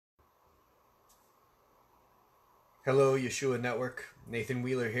Hello, Yeshua Network. Nathan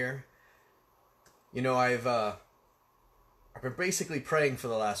Wheeler here. I've been basically praying for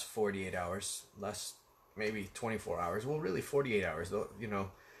the last 48 hours, last maybe 24 hours. Well, really 48 hours though.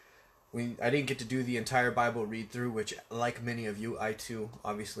 I didn't get to do the entire Bible read through, which, like many of you, I too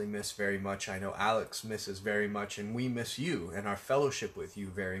obviously miss very much. I know Alex misses very much, and we miss you and our fellowship with you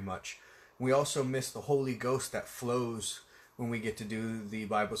very much. We also miss the Holy Ghost that flows when we get to do the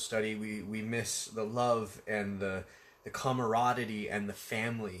Bible study. We miss the love and the camaraderie and the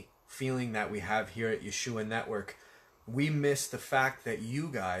family feeling that we have here at Yeshua Network. We miss the fact that you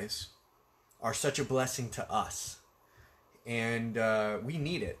guys are such a blessing to us, and we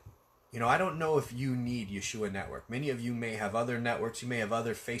need it. I don't know if you need Yeshua Network. Many of you may have other networks. You may have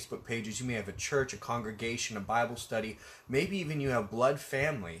other Facebook pages. You may have a church, a congregation, a Bible study. Maybe even you have blood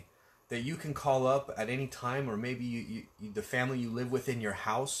family that you can call up at any time, or maybe the family you live with in your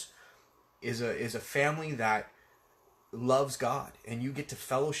house is a family that loves God, and you get to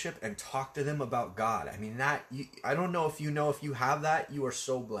fellowship and talk to them about God. I mean, I don't know if you have that, you are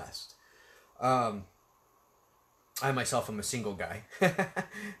so blessed. Um, I myself am a single guy,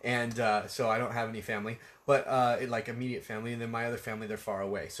 and so I don't have any family, but like immediate family, and then my other family, they're far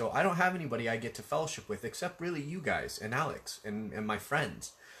away. So I don't have anybody I get to fellowship with except really you guys and Alex and my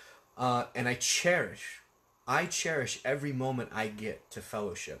friends. And I cherish every moment I get to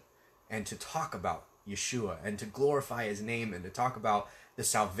fellowship and to talk about Yeshua and to glorify his name and to talk about the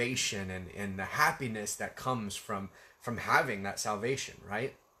salvation and the happiness that comes from having that salvation,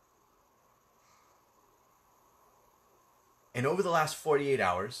 right? And over the last 48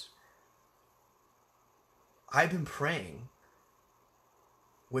 hours, I've been praying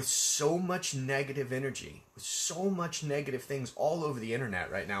with so much negative energy, with so much negative things all over the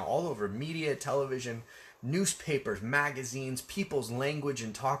internet right now, all over media, television, newspapers, magazines, people's language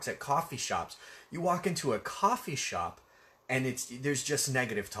and talks at coffee shops. You walk into a coffee shop and there's just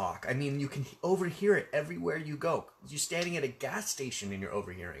negative talk. I mean, you can overhear it everywhere you go. You're standing at a gas station and you're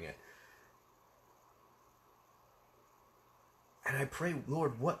overhearing it. And I pray,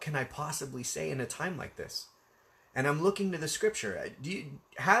 Lord, what can I possibly say in a time like this? And I'm looking to the scripture.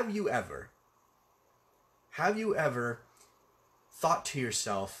 Have you ever thought to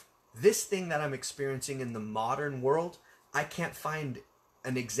yourself, this thing that I'm experiencing in the modern world, I can't find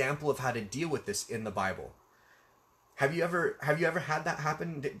an example of how to deal with this in the Bible? Have you ever had that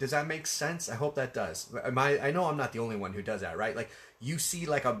happen? Does that make sense? I hope that does. I know I'm not the only one who does that, right? Like, you see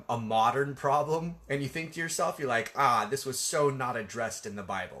like a modern problem and you think to yourself, you're like, this was so not addressed in the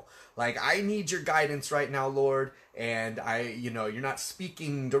Bible. Like, I need your guidance right now, Lord, and you're not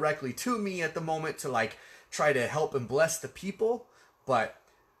speaking directly to me at the moment to like try to help and bless the people, but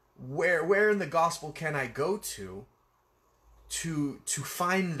where in the gospel can I go to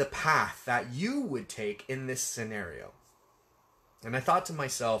find the path that you would take in this scenario? And I thought to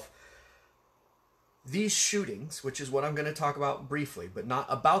myself, these shootings, which is what I'm going to talk about briefly, but not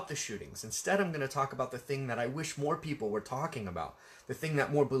about the shootings. Instead, I'm going to talk about the thing that I wish more people were talking about, the thing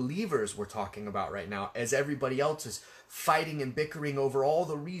that more believers were talking about right now, as everybody else is fighting and bickering over all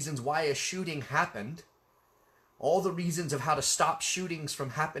the reasons why a shooting happened, all the reasons of how to stop shootings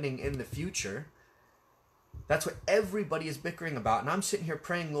from happening in the future. That's what everybody is bickering about. And I'm sitting here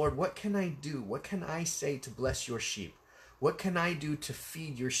praying, Lord, what can I do? What can I say to bless your sheep? What can I do to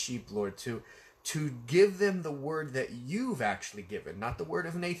feed your sheep, Lord? To give them the word that you've actually given. Not the word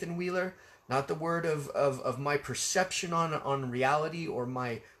of Nathan Wheeler, not the word of my perception on reality or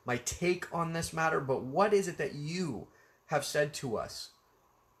my take on this matter, but what is it that you have said to us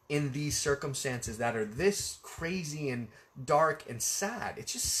in these circumstances that are this crazy and dark and sad?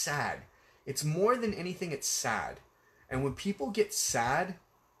 It's just sad. It's more than anything, it's sad. And when people get sad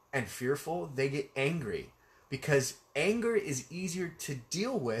and fearful, they get angry, because anger is easier to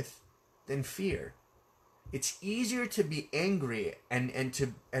deal with than fear. It's easier to be angry and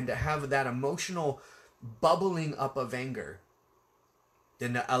to have that emotional bubbling up of anger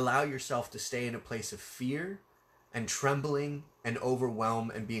than to allow yourself to stay in a place of fear and trembling and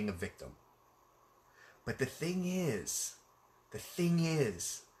overwhelm and being a victim. But the thing is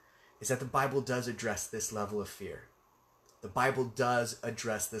that the Bible does address this level of fear. The Bible does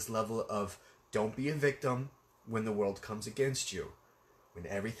address this level of don't be a victim when the world comes against you. When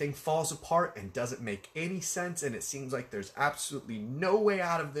everything falls apart and doesn't make any sense and it seems like there's absolutely no way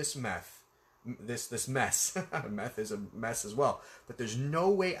out of this mess. Meth is a mess as well. But there's no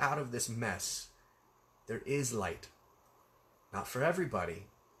way out of this mess. There is light. Not for everybody,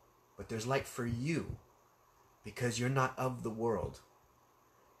 but there's light for you, because you're not of the world.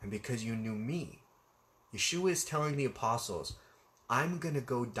 And because you knew me. Yeshua is telling the apostles, I'm going to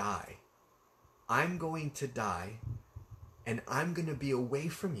go die. I'm going to die and I'm going to be away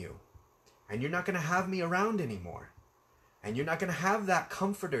from you. And you're not going to have me around anymore. And you're not going to have that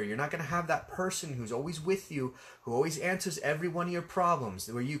comforter. You're not going to have that person who's always with you, who always answers every one of your problems,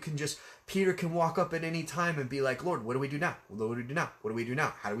 where you can just, Peter can walk up at any time and be like, Lord, what do we do now? What do we do now? What do we do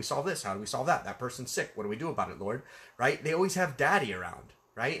now? How do we solve this? How do we solve that? That person's sick. What do we do about it, Lord? Right? They always have daddy around,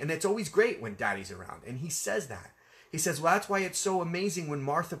 right? And it's always great when daddy's around. And he says that. He says, well, that's why it's so amazing when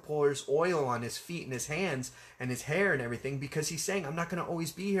Martha pours oil on his feet and his hands and his hair and everything, because he's saying, I'm not going to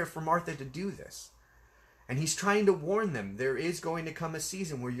always be here for Martha to do this. And he's trying to warn them, there is going to come a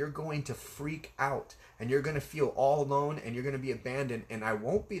season where you're going to freak out and you're going to feel all alone and you're going to be abandoned, and I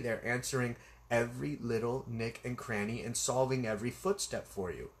won't be there answering every little nick and cranny and solving every footstep for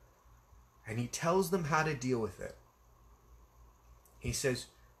you. And he tells them how to deal with it. He says,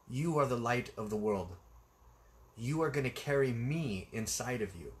 you are the light of the world. You are going to carry me inside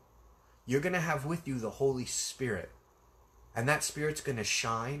of you. You're going to have with you the Holy Spirit. And that Spirit's going to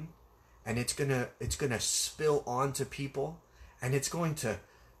shine. And it's gonna spill onto people, and it's going to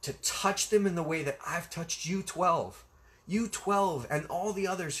touch them in the way that I've touched you 12. You 12 and all the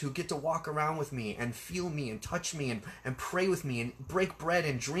others who get to walk around with me and feel me and touch me and pray with me and break bread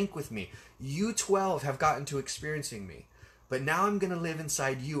and drink with me. You 12 have gotten to experiencing me. But now I'm gonna live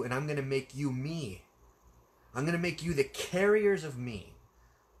inside you, and I'm gonna make you me. I'm gonna make you the carriers of me.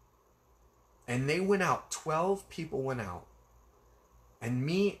 And they went out, 12 people went out. And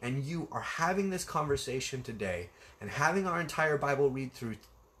me and you are having this conversation today and having our entire Bible read through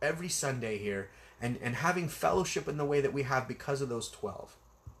every Sunday here and having fellowship in the way that we have because of those 12.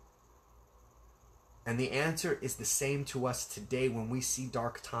 And the answer is the same to us today when we see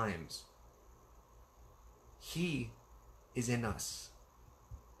dark times. He is in us.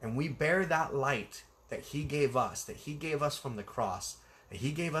 And we bear that light that he gave us from the cross, that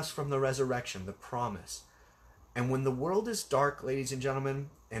he gave us from the resurrection, the promise. And when the world is dark, ladies and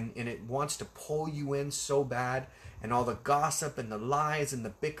gentlemen, and it wants to pull you in so bad, and all the gossip and the lies and the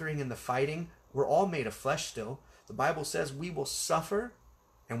bickering and the fighting, we're all made of flesh still. The Bible says we will suffer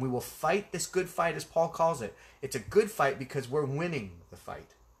and we will fight this good fight, as Paul calls it. It's a good fight because we're winning the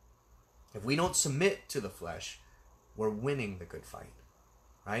fight. If we don't submit to the flesh, we're winning the good fight,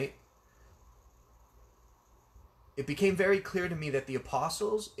 right? It became very clear to me that the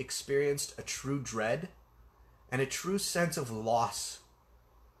apostles experienced a true dread and a true sense of loss,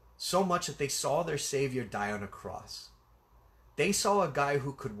 so much that they saw their Savior die on a cross. They saw a guy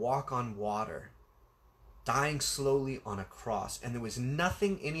who could walk on water, dying slowly on a cross, and there was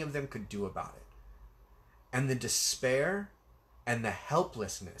nothing any of them could do about it. And the despair and the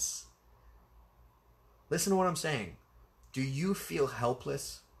helplessness. Listen to what I'm saying. Do you feel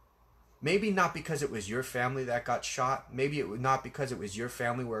helpless? Maybe not because it was your family that got shot. Maybe it was not because it was your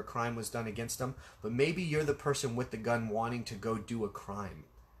family where a crime was done against them. But maybe you're the person with the gun wanting to go do a crime.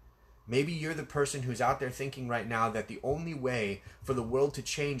 Maybe you're the person who's out there thinking right now that the only way for the world to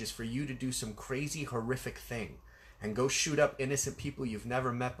change is for you to do some crazy, horrific thing and go shoot up innocent people you've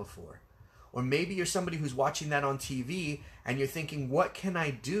never met before. Or maybe you're somebody who's watching that on TV and you're thinking, what can I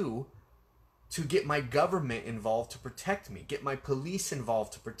do to get my government involved to protect me, get my police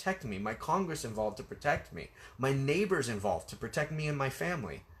involved to protect me, my Congress involved to protect me, my neighbors involved to protect me and my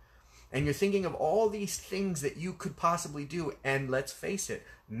family? And you're thinking of all these things that you could possibly do, and let's face it,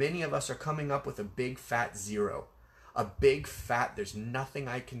 many of us are coming up with a big fat zero. A big fat, there's nothing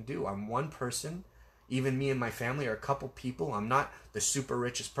I can do. I'm one person. Even me and my family are a couple people. I'm not the super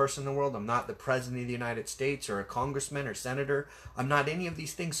richest person in the world. I'm not the president of the United States or a congressman or senator. I'm not any of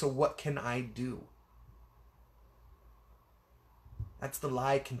these things, so what can I do? That's the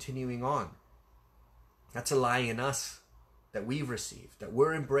lie continuing on. That's a lie in us that we've received, that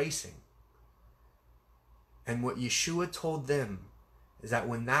we're embracing. And what Yeshua told them is that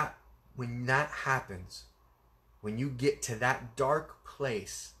when that happens, when you get to that dark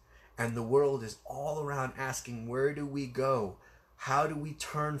place, and the world is all around asking, where do we go? How do we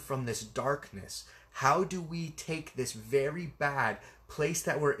turn from this darkness? How do we take this very bad place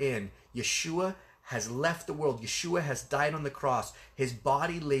that we're in? Yeshua has left the world. Yeshua has died on the cross. His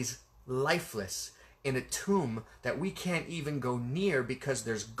body lays lifeless in a tomb that we can't even go near because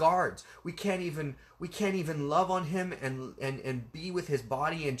there's guards. We can't even love on him and be with his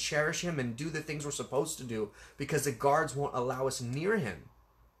body and cherish him and do the things we're supposed to do because the guards won't allow us near him.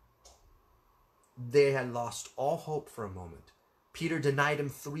 They had lost all hope for a moment. Peter denied him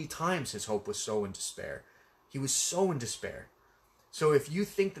 3 times. His hope was so in despair. He was so in despair. So if you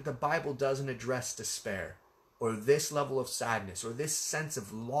think that the Bible doesn't address despair or this level of sadness or this sense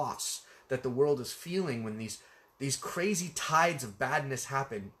of loss that the world is feeling when these crazy tides of badness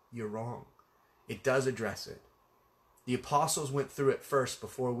happen, you're wrong. It does address it. The apostles went through it first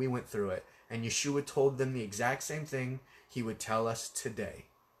before we went through it. And Yeshua told them the exact same thing he would tell us today,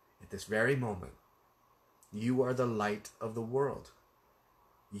 at this very moment. You are the light of the world.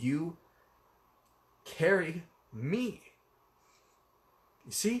 You carry me.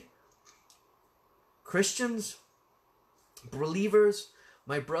 You see? Christians, believers,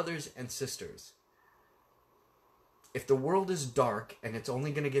 my brothers and sisters, if the world is dark, and it's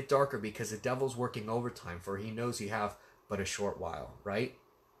only going to get darker because the devil's working overtime, for he knows he have but a short while, right?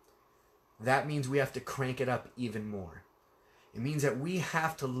 That means we have to crank it up even more. It means that we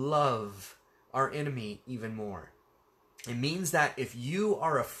have to love our enemy even more. It means that if you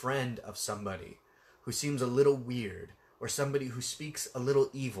are a friend of somebody who seems a little weird, or somebody who speaks a little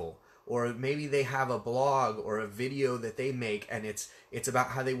evil, or maybe they have a blog or a video that they make and it's about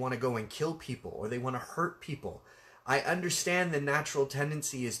how they want to go and kill people or they want to hurt people, I understand the natural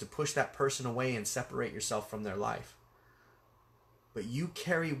tendency is to push that person away and separate yourself from their life. But you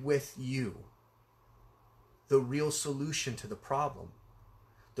carry with you the real solution to the problem.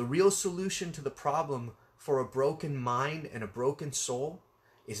 The real solution to the problem for a broken mind and a broken soul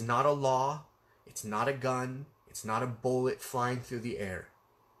is not a law, it's not a gun, it's not a bullet flying through the air.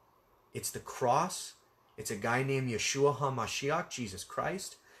 It's the cross, it's a guy named Yeshua HaMashiach, Jesus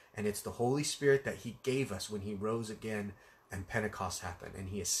Christ, and it's the Holy Spirit that he gave us when he rose again and Pentecost happened and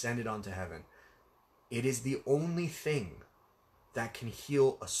he ascended onto heaven. It is the only thing that can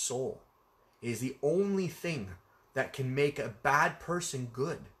heal a soul. It is the only thing that can make a bad person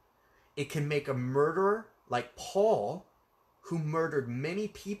good. It can make a murderer like Paul, who murdered many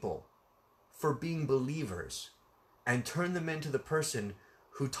people for being believers, and turn them into the person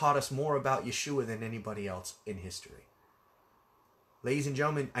who taught us more about Yeshua than anybody else in history. Ladies and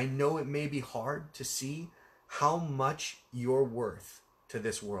gentlemen, I know it may be hard to see how much you're worth to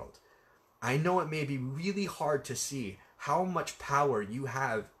this world. I know it may be really hard to see how much power you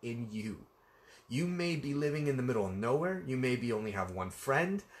have in you. You may be living in the middle of nowhere. You maybe only have one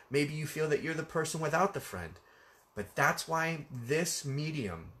friend. Maybe you feel that you're the person without the friend. But that's why this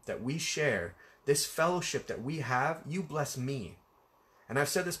medium that we share, this fellowship that we have, you bless me. And I've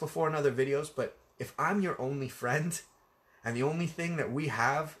said this before in other videos, but if I'm your only friend, and the only thing that we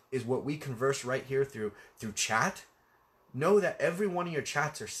have is what we converse right here through chat, know that every one of your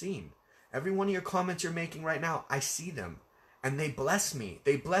chats are seen. Every one of your comments you're making right now, I see them. And they bless me.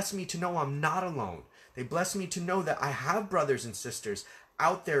 They bless me to know I'm not alone. They bless me to know that I have brothers and sisters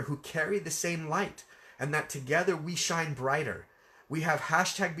out there who carry the same light, and that together we shine brighter. We have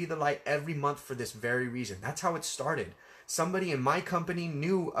hashtag Be the Light every month for this very reason. That's how it started. Somebody in my company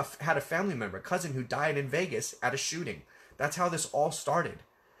had a family member, a cousin who died in Vegas at a shooting. That's how this all started.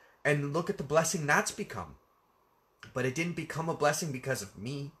 And look at the blessing that's become. But it didn't become a blessing because of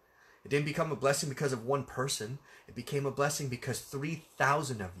me. It didn't become a blessing because of one person. It became a blessing because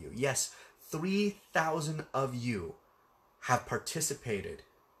 3,000 of you, yes, 3,000 of you have participated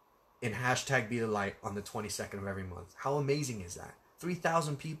in hashtag Be the Light on the 22nd of every month. How amazing is that?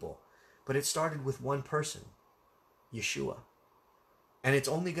 3,000 people. But it started with one person, Yeshua. And it's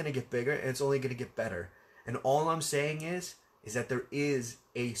only going to get bigger and it's only going to get better. And all I'm saying is that there is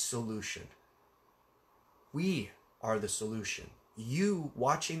a solution. We are the solution. You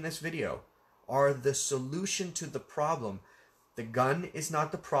watching this video are the solution to the problem. The gun is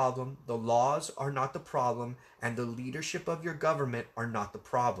not the problem. The laws are not the problem. And the leadership of your government are not the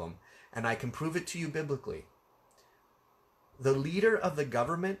problem. And I can prove it to you biblically. The leader of the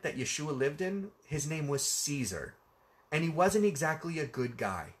government that Yeshua lived in, his name was Caesar. And he wasn't exactly a good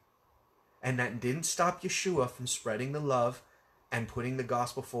guy. And that didn't stop Yeshua from spreading the love and putting the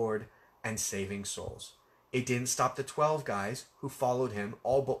gospel forward and saving souls. It didn't stop the 12 guys who followed him.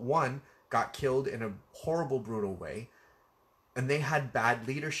 All but one got killed in a horrible, brutal way. And they had bad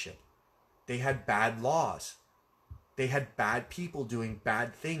leadership. They had bad laws. They had bad people doing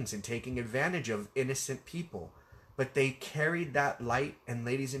bad things and taking advantage of innocent people. But they carried that light. And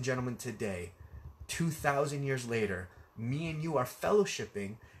ladies and gentlemen, today, 2,000 years later, me and you are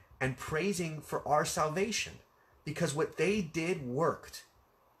fellowshipping and praising for our salvation. Because what they did worked.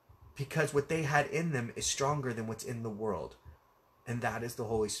 Because what they had in them is stronger than what's in the world. And that is the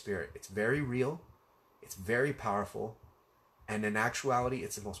Holy Spirit. It's very real. It's very powerful. And in actuality,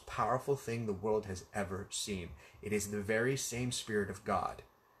 it's the most powerful thing the world has ever seen. It is the very same Spirit of God.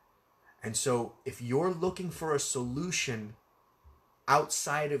 And so if you're looking for a solution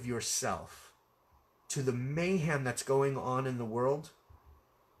outside of yourself to the mayhem that's going on in the world,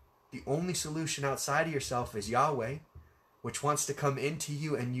 the only solution outside of yourself is Yahweh, which wants to come into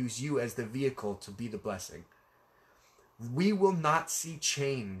you and use you as the vehicle to be the blessing. We will not see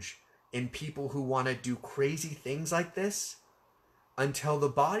change in people who want to do crazy things like this until the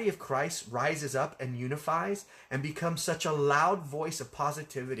body of Christ rises up and unifies and becomes such a loud voice of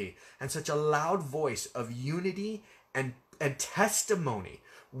positivity and such a loud voice of unity and testimony.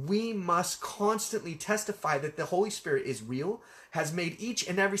 We must constantly testify that the Holy Spirit is real, has made each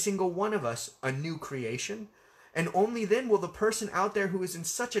and every single one of us a new creation. And only then will the person out there who is in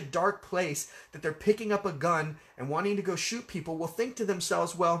such a dark place that they're picking up a gun and wanting to go shoot people will think to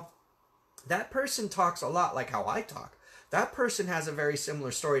themselves, well, that person talks a lot like how I talk. That person has a very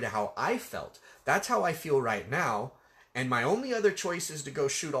similar story to how I felt. That's how I feel right now. And my only other choice is to go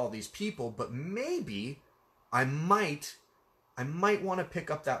shoot all these people. But maybe I might want to pick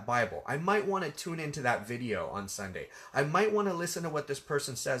up that Bible. I might want to tune into that video on Sunday. I might want to listen to what this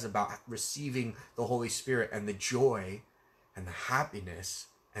person says about receiving the Holy Spirit and the joy and the happiness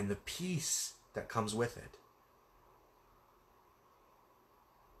and the peace that comes with it.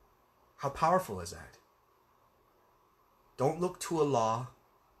 How powerful is that? Don't look to a law.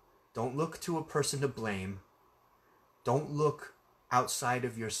 Don't look to a person to blame. Don't look outside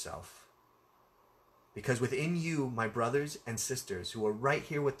of yourself. Because within you, my brothers and sisters who are right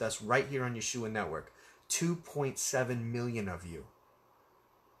here with us, right here on Yeshua Network, 2.7 million of you.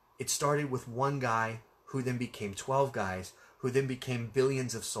 It started with one guy who then became 12 guys, who then became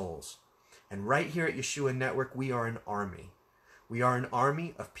billions of souls. And right here at Yeshua Network, we are an army. We are an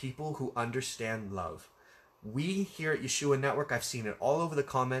army of people who understand love. We here at Yeshua Network, I've seen it all over the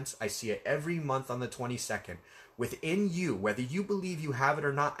comments. I see it every month on the 22nd. Within you, whether you believe you have it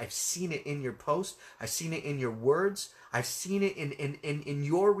or not, I've seen it in your post. I've seen it in your words. I've seen it in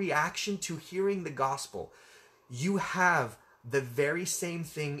your reaction to hearing the gospel. You have the very same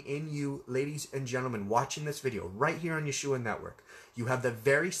thing in you, ladies and gentlemen, watching this video right here on Yeshua Network. You have the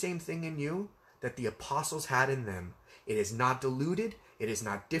very same thing in you that the apostles had in them. It is not diluted. It is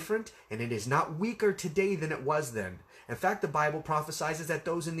not different, and it is not weaker today than it was then. In fact, the Bible prophesies that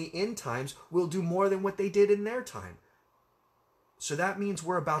those in the end times will do more than what they did in their time. So that means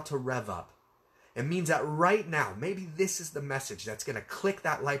we're about to rev up. It means that right now, maybe this is the message that's going to click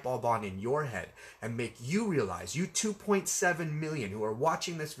that light bulb on in your head and make you realize, you 2.7 million who are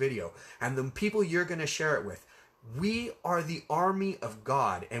watching this video, and the people you're going to share it with, we are the army of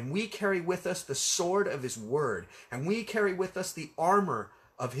God, and we carry with us the sword of his word, and we carry with us the armor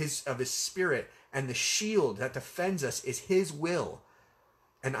of his spirit, and the shield that defends us is his will.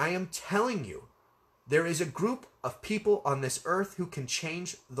 And I am telling you, there is a group of people on this earth who can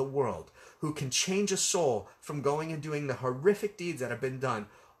change the world, who can change a soul from going and doing the horrific deeds that have been done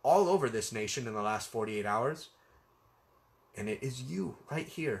all over this nation in the last 48 hours. And it is you right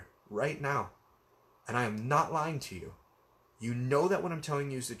here, right now. And I am not lying to you. You know that what I'm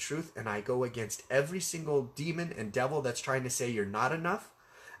telling you is the truth, and I go against every single demon and devil that's trying to say you're not enough,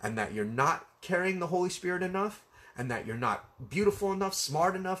 and that you're not carrying the Holy Spirit enough, and that you're not beautiful enough,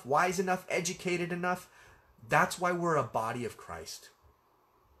 smart enough, wise enough, educated enough. That's why we're a body of Christ.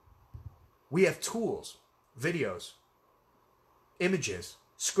 We have tools, videos, images,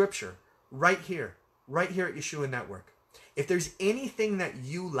 scripture, right here at Yeshua Network. If there's anything that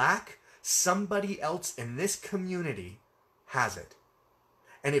you lack, somebody else in this community has it.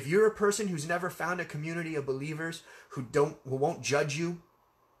 And if you're a person who's never found a community of believers who won't judge you,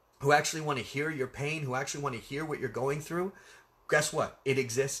 who actually want to hear your pain, who actually want to hear what you're going through, guess what? It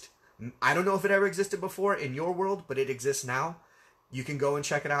exists. I don't know if it ever existed before in your world, but it exists now. You can go and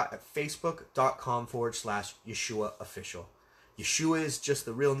check it out at facebook.com/Yeshua official. Yeshua is just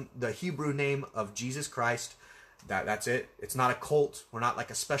the Hebrew name of Jesus Christ. That's it. It's not a cult. We're not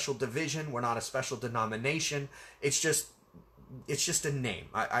like a special division. We're not a special denomination. It's just a name.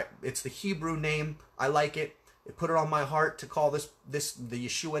 It's the Hebrew name. I like it. It put it on my heart to call this the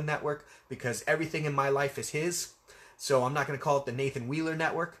Yeshua Network because everything in my life is his. So I'm not going to call it the Nathan Wheeler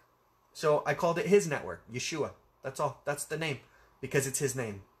Network. So I called it his network, Yeshua. That's all. That's the name because it's his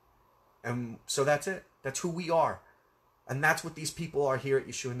name. And so that's it. That's who we are. And that's what these people are here at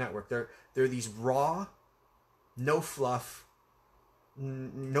Yeshua Network. They're these raw, no fluff,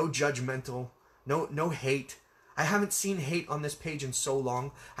 no judgmental, no hate. I haven't seen hate on this page in so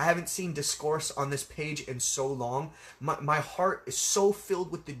long. I haven't seen discourse on this page in so long. My heart is so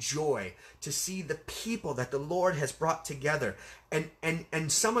filled with the joy to see the people that the Lord has brought together.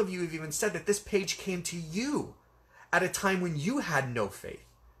 And some of you have even said that this page came to you at a time when you had no faith.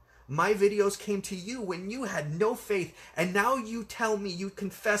 My videos came to you when you had no faith, and now you tell me, you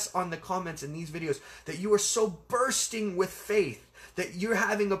confess on the comments in these videos that you are so bursting with faith that you're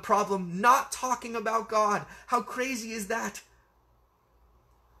having a problem not talking about God. How crazy is that?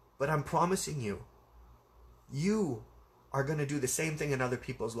 But I'm promising you, you are going to do the same thing in other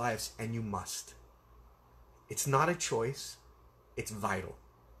people's lives, and you must. It's not a choice. It's vital.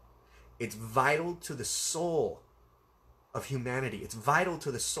 It's vital to the soul of humanity. It's vital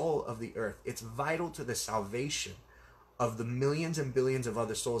to the soul of the earth. It's vital to the salvation of the millions and billions of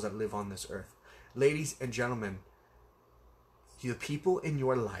other souls that live on this earth. Ladies and gentlemen, the people in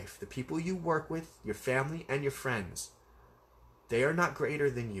your life, the people you work with, your family and your friends, they are not greater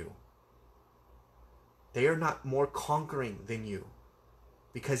than you. They are not more conquering than you.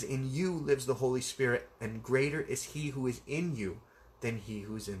 Because in you lives the Holy Spirit, and greater is He who is in you than he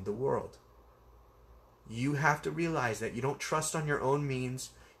who's in the world. You have to realize that you don't trust on your own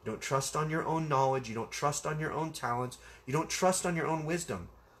means, you don't trust on your own knowledge, you don't trust on your own talents, you don't trust on your own wisdom.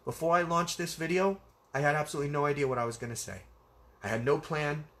 Before I launched this video, I had absolutely no idea what I was going to say. I had no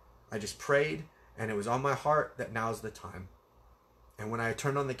plan. I just prayed, and it was on my heart that now's the time. And when I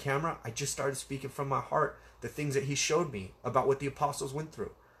turned on the camera, I just started speaking from my heart the things that He showed me about what the apostles went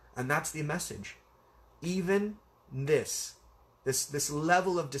through. And that's the message. Even this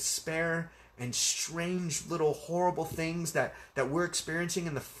level of despair and strange little horrible things that we're experiencing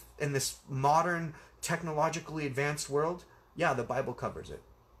in this modern technologically advanced world, yeah, the Bible covers it.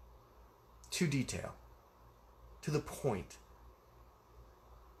 To detail. To the point.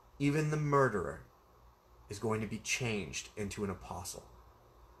 Even the murderer is going to be changed into an apostle.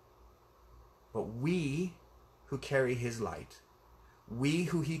 But we who carry His light, we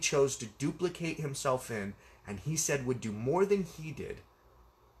who He chose to duplicate Himself in, and He said would do more than He did,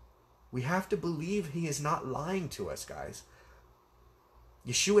 we have to believe He is not lying to us, guys.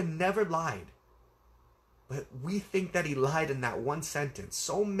 Yeshua never lied. But we think that He lied in that one sentence.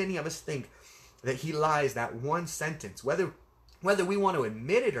 So many of us think that He lies that one sentence. Whether we want to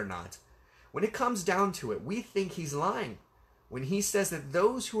admit it or not, when it comes down to it, we think He's lying. When He says that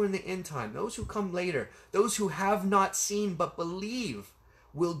those who are in the end time, those who come later, those who have not seen but believe,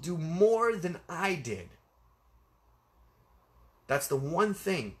 will do more than I did. That's the one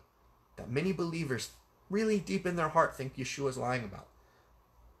thing that many believers really deep in their heart think Yeshua is lying about.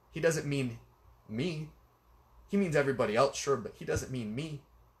 He doesn't mean me. He means everybody else, sure, but He doesn't mean me.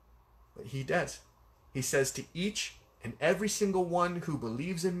 But He does. He says to each and every single one who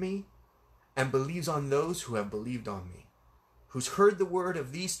believes in me and believes on those who have believed on me, who's heard the word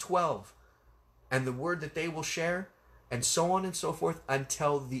of these 12 and the word that they will share, and so on and so forth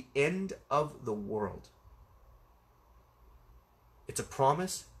until the end of the world. It's a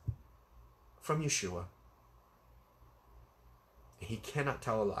promise from Yeshua. He cannot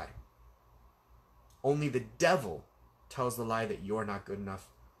tell a lie. Only the devil tells the lie that you're not good enough,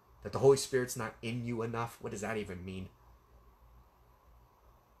 that the Holy Spirit's not in you enough. What does that even mean?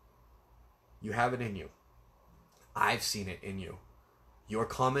 You have it in you. I've seen it in you. Your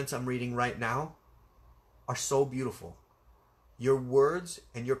comments I'm reading right now are so beautiful. Your words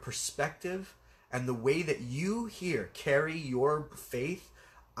and your perspective and the way that you here carry your faith,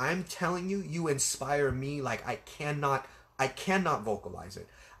 I'm telling you, you inspire me like I cannot vocalize it.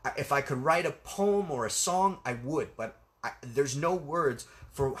 If I could write a poem or a song, I would, but there's no words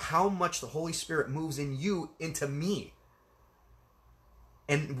for how much the Holy Spirit moves in you into me.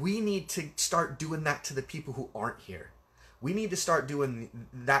 And we need to start doing that to the people who aren't here. We need to start doing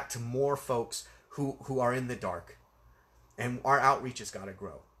that to more folks who are in the dark. And our outreach has got to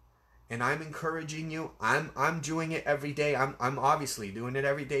grow. And I'm encouraging you. I'm doing it every day. I'm obviously doing it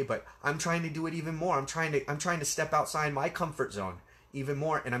every day, but I'm trying to do it even more. I'm trying to step outside my comfort zone even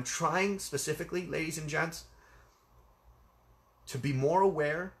more. And I'm trying specifically, ladies and gents, to be more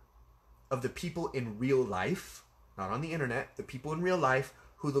aware of the people in real life, not on the internet, the people in real life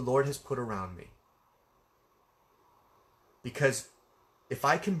who the Lord has put around me. Because if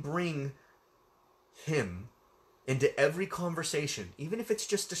I can bring Him into every conversation, even if it's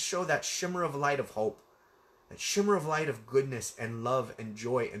just to show that shimmer of light of hope, that shimmer of light of goodness and love and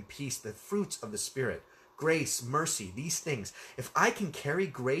joy and peace, the fruits of the Spirit, grace, mercy, these things. If I can carry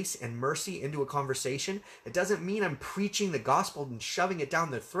grace and mercy into a conversation, it doesn't mean I'm preaching the gospel and shoving it down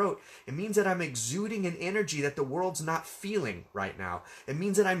their throat. It means that I'm exuding an energy that the world's not feeling right now. It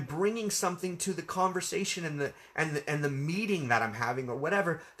means that I'm bringing something to the conversation and the meeting that I'm having or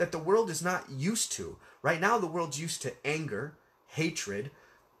whatever that the world is not used to. Right now, the world's used to anger, hatred,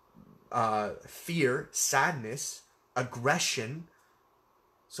 fear, sadness, aggression.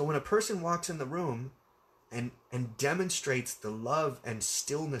 So when a person walks in the room and demonstrates the love and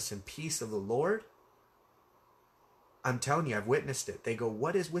stillness and peace of the Lord, I'm telling you, I've witnessed it. They go,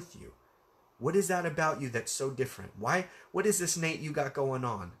 what is with you? What is that about you that's so different? Why? What is this, Nate, you got going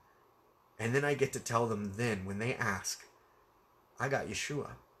on? And then I get to tell them then, when they ask, I got Yeshua.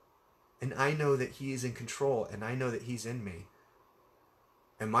 And I know that he is in control, and I know that he's in me.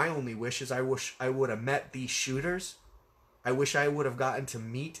 And my only wish is I wish I would have met these shooters. I wish I would have gotten to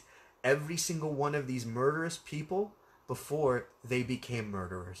meet every single one of these murderous people before they became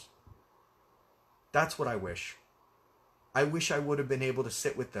murderers. That's what I wish. I wish I would have been able to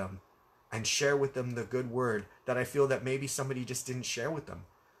sit with them and share with them the good word that I feel that maybe somebody just didn't share with them.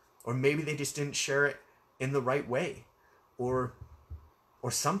 Or maybe they just didn't share it in the right way. Or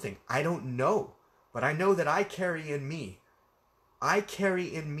something. I don't know. But I know that I carry in me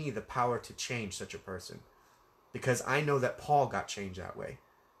the power to change such a person. Because I know that Paul got changed that way.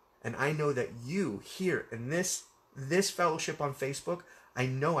 And I know that you here in this fellowship on Facebook, I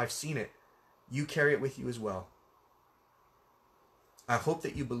know I've seen it. You carry it with you as well. I hope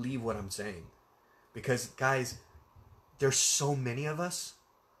that you believe what I'm saying. Because, guys, there's so many of us.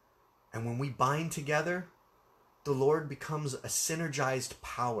 And when we bind together, the Lord becomes a synergized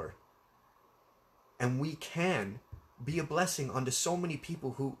power. And we can be a blessing unto so many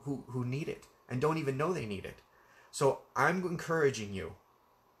people who need it and don't even know they need it. So I'm encouraging you.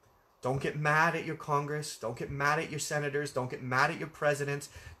 Don't get mad at your Congress. Don't get mad at your senators. Don't get mad at your presidents.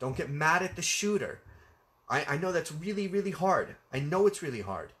 Don't get mad at the shooter. I know that's really, really hard. I know it's really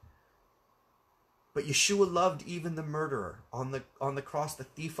hard. But Yeshua loved even the murderer on the cross, the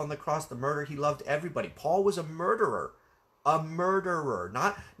thief on the cross, the murderer. He loved everybody. Paul was a murderer. A murderer.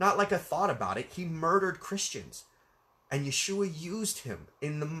 Not like a thought about it. He murdered Christians. And Yeshua used him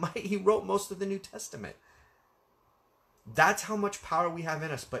he wrote most of the New Testament. That's how much power we have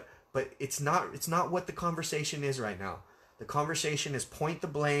in us. But it's not what the conversation is right now. The conversation is point the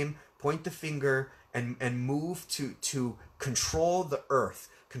blame, point the finger, and move to control the earth,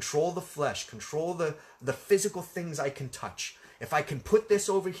 control the flesh, control the physical things I can touch. If I can put this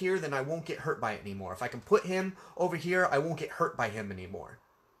over here, then I won't get hurt by it anymore. If I can put him over here, I won't get hurt by him anymore.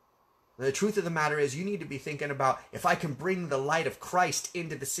 The truth of the matter is you need to be thinking about, if I can bring the light of Christ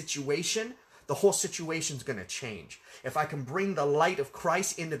into the situation, the whole situation's going to change. If I can bring the light of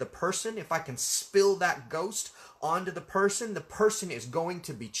Christ into the person, if I can spill that ghost onto the person is going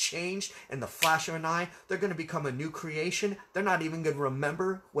to be changed in the flash of an eye. They're going to become a new creation. They're not even going to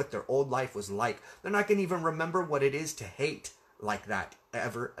remember what their old life was like. They're not going to even remember what it is to hate like that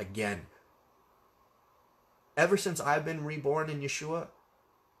ever again. Ever since I've been reborn in Yeshua,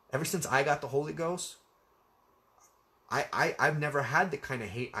 ever since I got the Holy Ghost, I've never had the kind of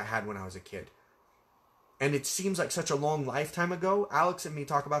hate I had when I was a kid. And it seems like such a long lifetime ago. Alex and me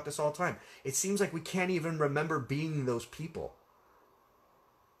talk about this all the time. It seems like we can't even remember being those people.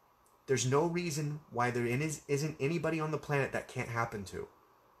 There's no reason why there isn't anybody on the planet that can't happen to.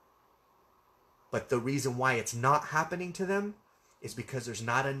 But the reason why it's not happening to them is because there's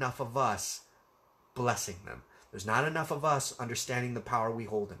not enough of us blessing them. There's not enough of us understanding the power we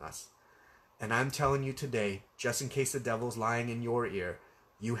hold in us. And I'm telling you today, just in case the devil's lying in your ear,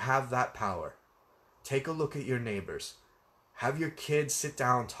 you have that power. Take a look at your neighbors. Have your kids sit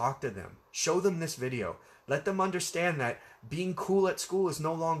down, talk to them. Show them this video. Let them understand that being cool at school is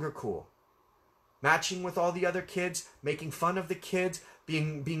no longer cool. Matching with all the other kids, making fun of the kids,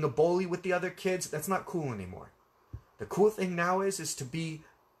 being a bully with the other kids, that's not cool anymore. The cool thing now is to be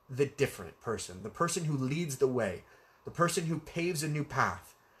the different person, the person who leads the way, the person who paves a new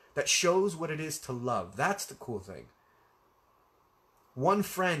path, that shows what it is to love. That's the cool thing. One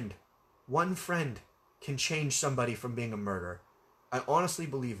friend can change somebody from being a murderer. I honestly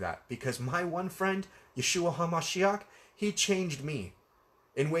believe that, because my one friend, Yeshua HaMashiach, he changed me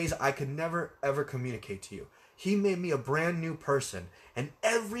in ways I could never ever communicate to you. He made me a brand new person. And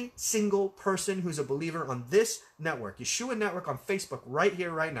every single person who's a believer on this network, Yeshua Network on Facebook, right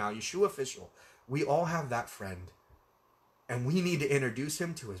here, right now, Yeshua Official, we all have that friend. And we need to introduce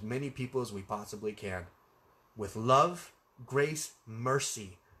him to as many people as we possibly can. With love, grace,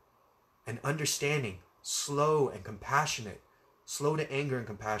 mercy, and understanding. Slow and compassionate. Slow to anger and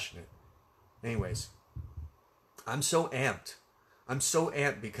compassionate. Anyways, I'm so amped. I'm so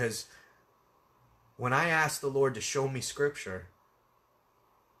amped because when I asked the Lord to show me scripture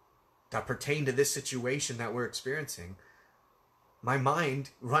that pertained to this situation that we're experiencing, my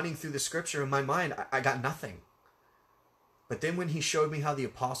mind, running through the scripture in my mind, I got nothing. But then when he showed me how the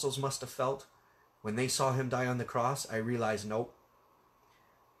apostles must have felt when they saw him die on the cross, I realized, nope.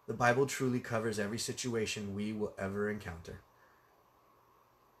 The Bible truly covers every situation we will ever encounter.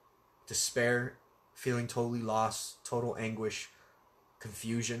 Despair, feeling totally lost, total anguish,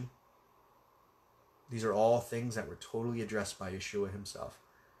 confusion. These are all things that were totally addressed by Yeshua himself.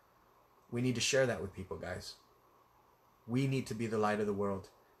 We need to share that with people, guys. We need to be the light of the world.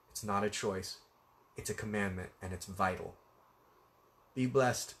 It's not a choice. It's a commandment, and it's vital. Be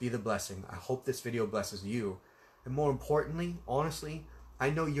blessed. Be the blessing. I hope this video blesses you. And more importantly, honestly, I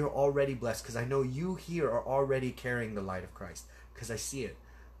know you're already blessed because I know you here are already carrying the light of Christ because I see it.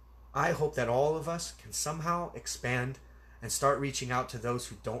 I hope that all of us can somehow expand and start reaching out to those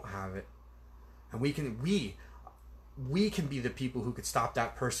who don't have it. And we can be the people who could stop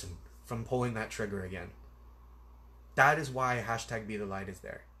that person from pulling that trigger again. That is why hashtag Be the Light is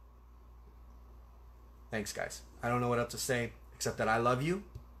there. Thanks, guys. I don't know what else to say except that I love you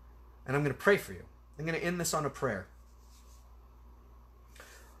and I'm going to pray for you. I'm going to end this on a prayer.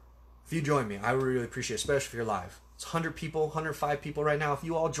 If you join me, I would really appreciate it, especially if you're live. It's 100 people, 105 people right now. If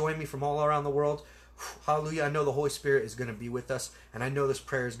you all join me from all around the world, hallelujah, I know the Holy Spirit is going to be with us, and I know this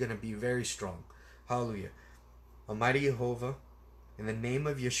prayer is going to be very strong. Hallelujah. Almighty Jehovah, in the name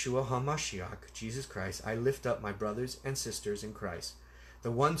of Yeshua HaMashiach, Jesus Christ, I lift up my brothers and sisters in Christ,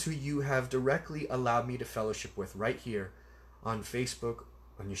 the ones who you have directly allowed me to fellowship with right here on Facebook,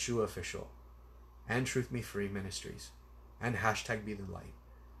 on Yeshua Official, and Truth Me Free Ministries, and hashtag Be the Light.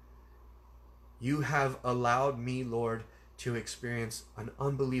 You have allowed me, Lord, to experience an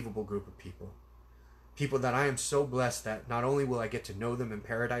unbelievable group of people. People that I am so blessed that not only will I get to know them in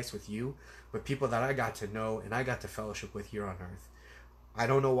paradise with you, but people that I got to know and I got to fellowship with here on earth. I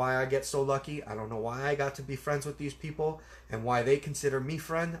don't know why I get so lucky. I don't know why I got to be friends with these people and why they consider me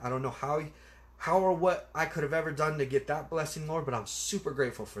friend. I don't know how or what I could have ever done to get that blessing, Lord, but I'm super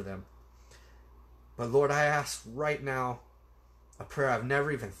grateful for them. But Lord, I ask right now a prayer I've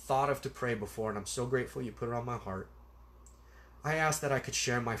never even thought of to pray before, and I'm so grateful you put it on my heart. I ask that I could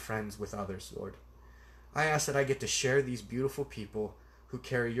share my friends with others, Lord. I ask that I get to share these beautiful people who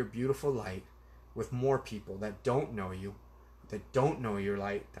carry your beautiful light with more people that don't know you, that don't know your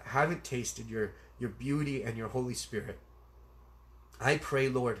light, that haven't tasted your beauty and your Holy Spirit. I pray,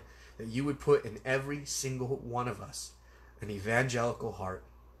 Lord, that you would put in every single one of us an evangelical heart.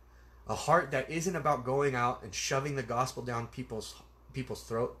 A heart that isn't about going out and shoving the gospel down people's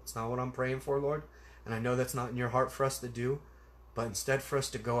throat. It's not what I'm praying for, Lord. And I know that's not in your heart for us to do. But instead for us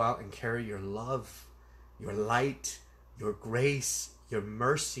to go out and carry your love, your light, your grace, your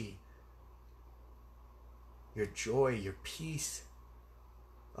mercy, your joy, your peace.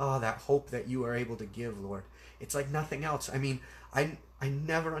 Oh, that hope that you are able to give, Lord. It's like nothing else. I mean, I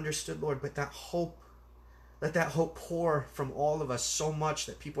never understood, Lord, but that hope, let that hope pour from all of us so much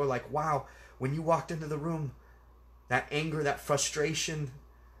that people are like, wow, when you walked into the room, that anger, that frustration,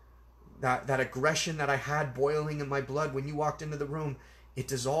 that aggression that I had boiling in my blood, when you walked into the room, it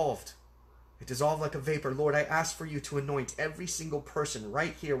dissolved. It dissolved like a vapor. Lord, I ask for you to anoint every single person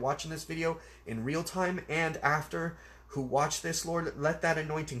right here watching this video in real time and after who watch this, Lord. Let that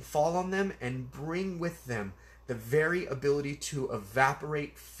anointing fall on them and bring with them the very ability to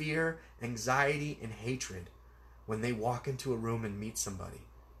evaporate fear, anxiety, and hatred when they walk into a room and meet somebody.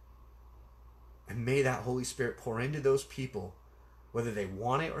 And may that Holy Spirit pour into those people, whether they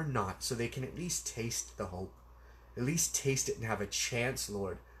want it or not, so they can at least taste the hope, at least taste it and have a chance,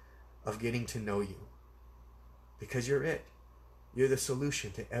 Lord, of getting to know you. Because you're it. You're the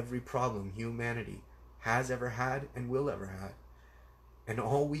solution to every problem humanity has ever had and will ever have. And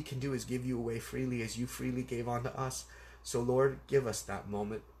all we can do is give you away freely as you freely gave unto us. So Lord, give us that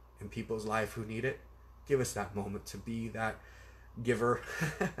moment in people's life who need it. Give us that moment to be that giver,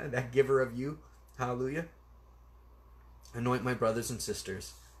 that giver of you. Hallelujah. Anoint my brothers and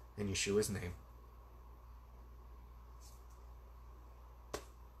sisters in Yeshua's name.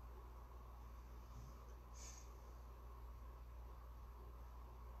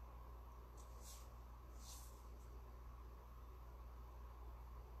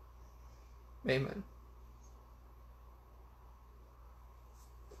 Amen.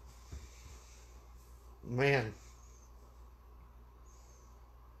 Man.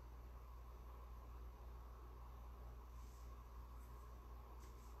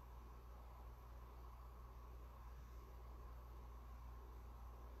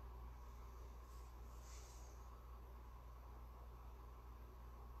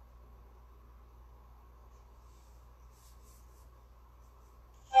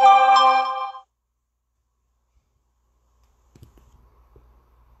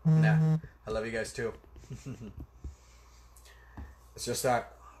 Nah, I love you guys too. It's just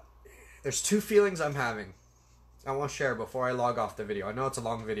that there's two feelings I'm having I want to share before I log off the video. I know it's a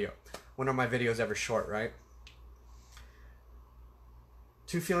long video. When are my videos ever short, right?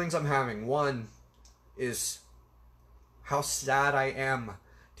 Two feelings I'm having. One is how sad I am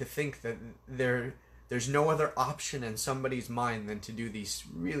to think that there's no other option in somebody's mind than to do these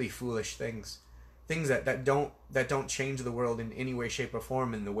really foolish things. Things that don't change the world in any way, shape, or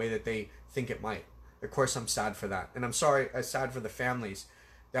form in the way that they think it might. Of course, I'm sad for that. And I'm sad for the families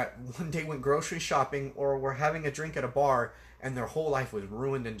that one day went grocery shopping or were having a drink at a bar and their whole life was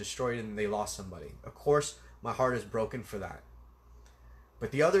ruined and destroyed and they lost somebody. Of course, my heart is broken for that.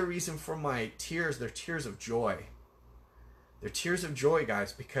 But the other reason for my tears, they're tears of joy. They're tears of joy,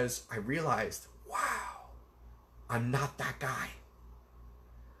 guys, because I realized, wow, I'm not that guy.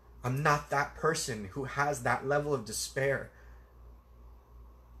 I'm not that person who has that level of despair.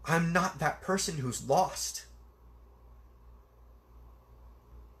 I'm not that person who's lost.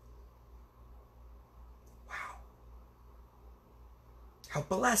 Wow. How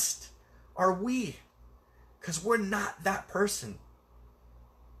blessed are we? Because we're not that person.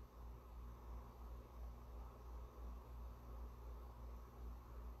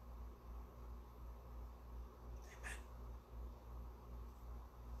 Amen.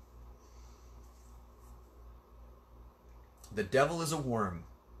 The devil is a worm.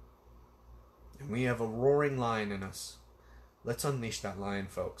 And we have a roaring lion in us. Let's unleash that lion,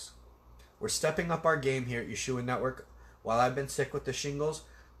 folks. We're stepping up our game here at Yeshua Network. While I've been sick with the shingles,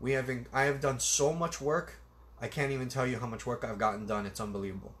 I have done so much work. I can't even tell you how much work I've gotten done. It's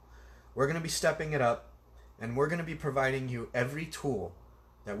unbelievable. We're going to be stepping it up, and we're going to be providing you every tool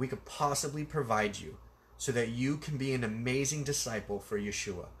that we could possibly provide you so that you can be an amazing disciple for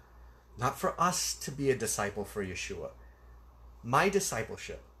Yeshua. Not for us to be a disciple for Yeshua. My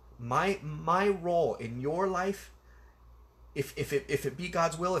discipleship, my role in your life, if it be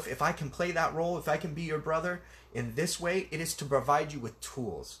God's will, if I can play that role, if I can be your brother in this way, it is to provide you with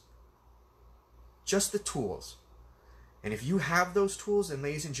tools. Just the tools. And if you have those tools, then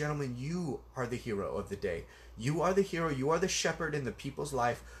ladies and gentlemen, you are the hero of the day. You are the hero. You are the shepherd in the people's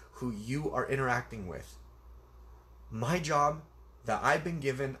life who you are interacting with. My job that I've been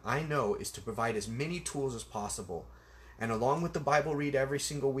given, I know, is to provide as many tools as possible. And along with the Bible read every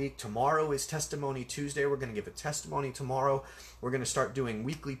single week, tomorrow is Testimony Tuesday. We're going to give a testimony tomorrow. We're going to start doing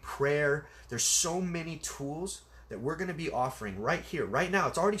weekly prayer. There's so many tools that we're going to be offering right here, right now.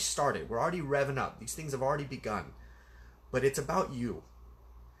 It's already started. We're already revving up. These things have already begun. But it's about you.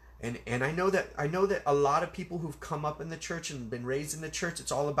 And I know that a lot of people who've come up in the church and been raised in the church,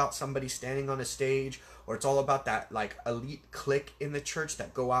 it's all about somebody standing on a stage, or it's all about that like elite clique in the church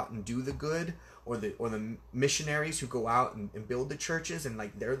that go out and do the good, or the missionaries who go out and build the churches, and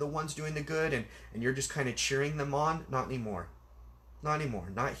like they're the ones doing the good, and you're just kind of cheering them on. Not anymore. Not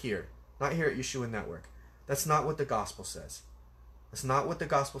anymore. Not here. Not here at Yeshua Network. That's not what the gospel says. That's not what the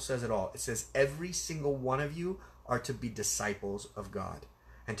gospel says at all. It says every single one of you are to be disciples of God.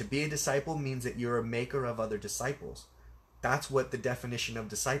 And to be a disciple means that you're a maker of other disciples. That's what the definition of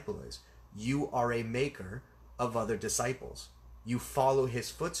disciple is. You are a maker of other disciples. You follow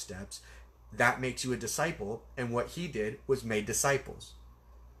his footsteps. That makes you a disciple. And what he did was made disciples.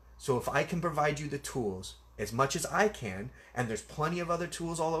 So if I can provide you the tools as much as I can, and there's plenty of other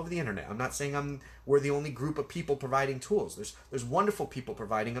tools all over the internet. I'm not saying we're the only group of people providing tools. There's wonderful people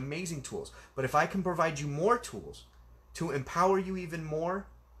providing amazing tools. But if I can provide you more tools to empower you even more,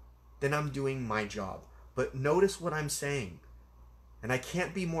 then I'm doing my job. But notice what I'm saying. And I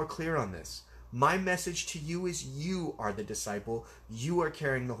can't be more clear on this. My message to you is you are the disciple. You are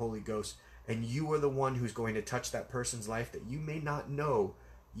carrying the Holy Ghost. And you are the one who's going to touch that person's life that you may not know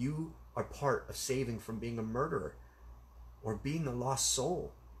you are part of saving from being a murderer, or being a lost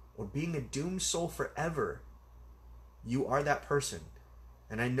soul, or being a doomed soul forever. You are that person.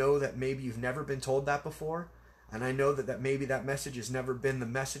 And I know that maybe you've never been told that before. And I know that maybe that message has never been the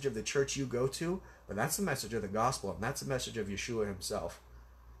message of the church you go to, but that's the message of the gospel, and that's the message of Yeshua himself.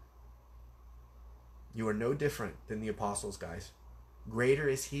 You are no different than the apostles, guys. Greater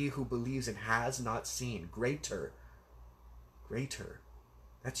is he who believes and has not seen. Greater. Greater.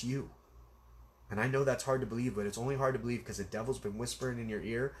 That's you. And I know that's hard to believe, but it's only hard to believe because the devil's been whispering in your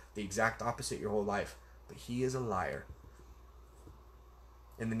ear the exact opposite your whole life. But he is a liar.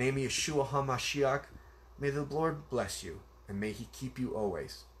 In the name of Yeshua HaMashiach, may the Lord bless you, and may he keep you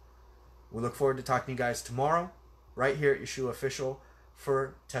always. We look forward to talking to you guys tomorrow, right here at Yeshua Official,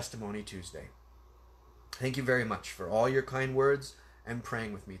 for Testimony Tuesday. Thank you very much for all your kind words and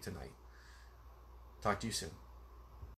praying with me tonight. Talk to you soon.